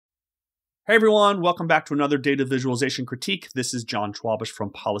Hey everyone, welcome back to another data visualization critique. This is John Schwabish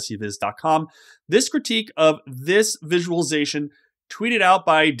from policyviz.com. This critique of this visualization tweeted out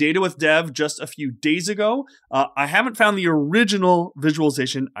by Data with Dev just a few days ago. I haven't found the original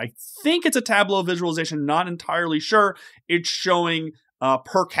visualization. I think it's a Tableau visualization, not entirely sure. It's showing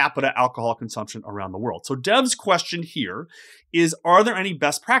per capita alcohol consumption around the world. So Dev's question here is, are there any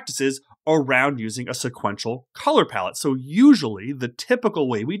best practices around using a sequential color palette? So usually the typical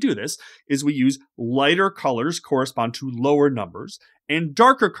way we do this is we use lighter colors correspond to lower numbers and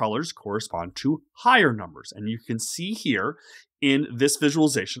darker colors correspond to higher numbers. And you can see here in this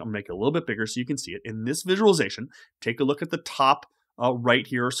visualization, I'll make it a little bit bigger so you can see it. In this visualization, take a look at the top right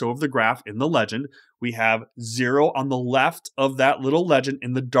here or so of the graph in the legend. We have 0 on the left of that little legend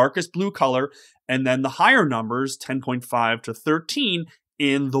in the darkest blue color, and then the higher numbers, 10.5 to 13,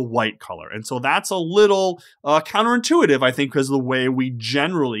 in the white color. And so that's a little counterintuitive, I think, because of the way we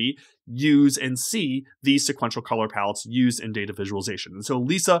generally use and see these sequential color palettes used in data visualization. And so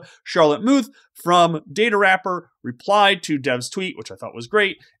Lisa Charlotte Muth from Data Wrapper replied to Dev's tweet, which I thought was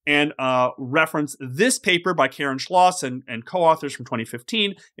great, and referenced this paper by Karen Schloss and co-authors from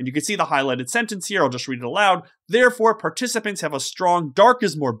 2015. And you can see the highlighted sentence here. I'll just read it aloud. Therefore, participants have a strong dark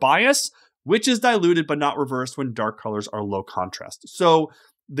is more bias, which is diluted but not reversed when dark colors are low contrast. So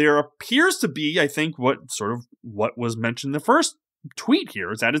there appears to be, I think, what was mentioned in the first tweet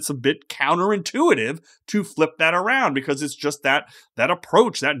here is that it's a bit counterintuitive to flip that around, because it's just that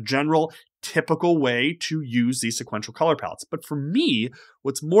approach, that general typical way to use these sequential color palettes. But for me,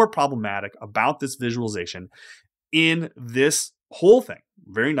 what's more problematic about this visualization in this whole thing,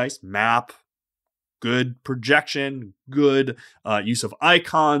 very nice map, good projection, good use of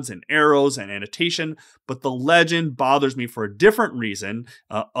icons and arrows and annotation, but the legend bothers me for a different reason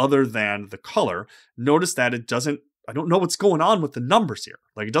other than the color. Notice that it doesn't, I don't know what's going on with the numbers here.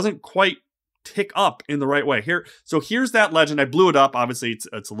 Like, it doesn't quite tick up in the right way here. So here's that legend. I blew it up. Obviously,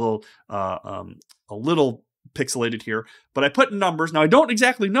 it's a little pixelated here, but I put numbers. Now I don't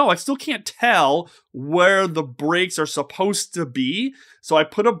exactly know. I still can't tell where the breaks are supposed to be. So I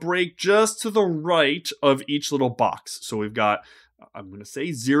put a break just to the right of each little box. So we've got, I'm going to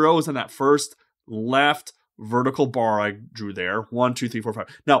say 0 is in that first left vertical bar I drew there. 1, 2, 3, 4,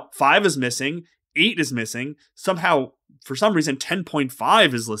 5. Now 5 is missing. 8 is missing. Somehow, for some reason,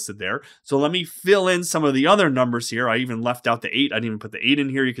 10.5 is listed there. So let me fill in some of the other numbers here. I even left out the 8. I didn't even put the 8 in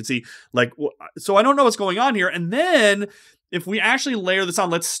here. You can see, like, so I don't know what's going on here. And then if we actually layer this on,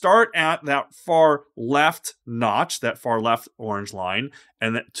 let's start at that far left notch, that far left orange line,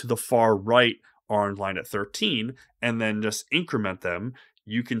 and then to the far right orange line at 13, and then just increment them.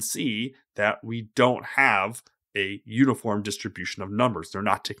 You can see that we don't have a uniform distribution of numbers. They're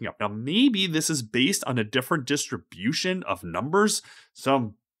not ticking up. Now, maybe this is based on a different distribution of numbers,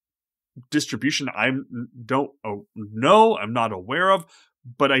 some distribution I don't know, I'm not aware of,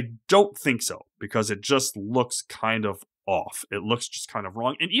 but I don't think so, because it just looks kind of off. It looks just kind of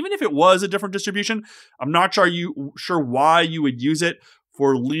wrong. And even if it was a different distribution, I'm not sure why you would use it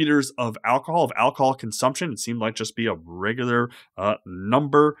for liters of alcohol consumption. It seemed like just be a regular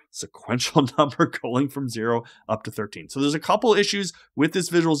number, sequential number going from 0 up to 13. So there's a couple issues with this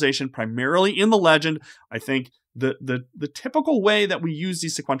visualization, primarily in the legend. I think the typical way that we use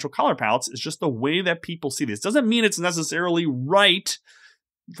these sequential color palettes is just the way that people see this. Doesn't mean it's necessarily right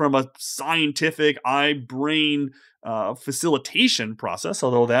from a scientific eye-brain facilitation process,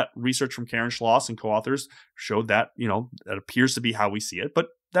 although that research from Karen Schloss and co-authors showed that, that appears to be how we see it, but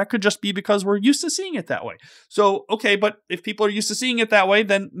that could just be because we're used to seeing it that way. So, okay, but if people are used to seeing it that way,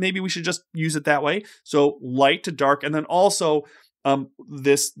 then maybe we should just use it that way. So light to dark, and then also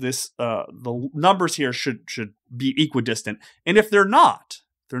the numbers here should be equidistant. And if they're not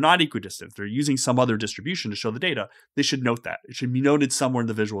equidistant, if they're using some other distribution to show the data, they should note that. It should be noted somewhere in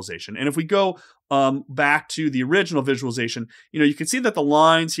the visualization. And if we go back to the original visualization, you can see that the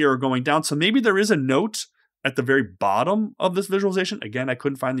lines here are going down. So maybe there is a note at the very bottom of this visualization. Again, I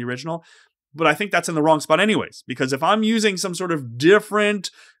couldn't find the original, but I think that's in the wrong spot anyways, because if I'm using some sort of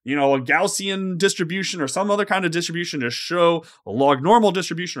different, a Gaussian distribution or some other kind of distribution to show a log normal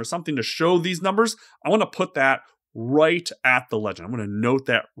distribution or something to show these numbers, I want to put that right at the legend. I'm going to note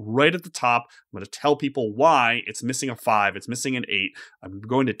that right at the top. I'm going to tell people why it's missing a 5, it's missing an 8. I'm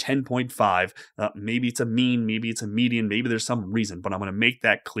going to 10.5. Maybe it's a mean, maybe it's a median, maybe there's some reason, but I'm going to make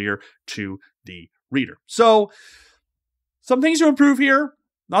that clear to the reader. So some things to improve here.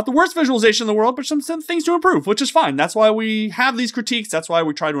 Not the worst visualization in the world, but some things to improve, which is fine. That's why we have these critiques. That's why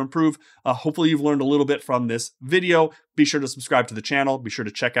we try to improve. Hopefully you've learned a little bit from this video. Be sure to subscribe to the channel. Be sure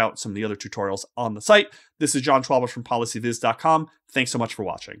to check out some of the other tutorials on the site. This is John Schwabish from policyviz.com. Thanks so much for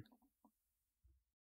watching.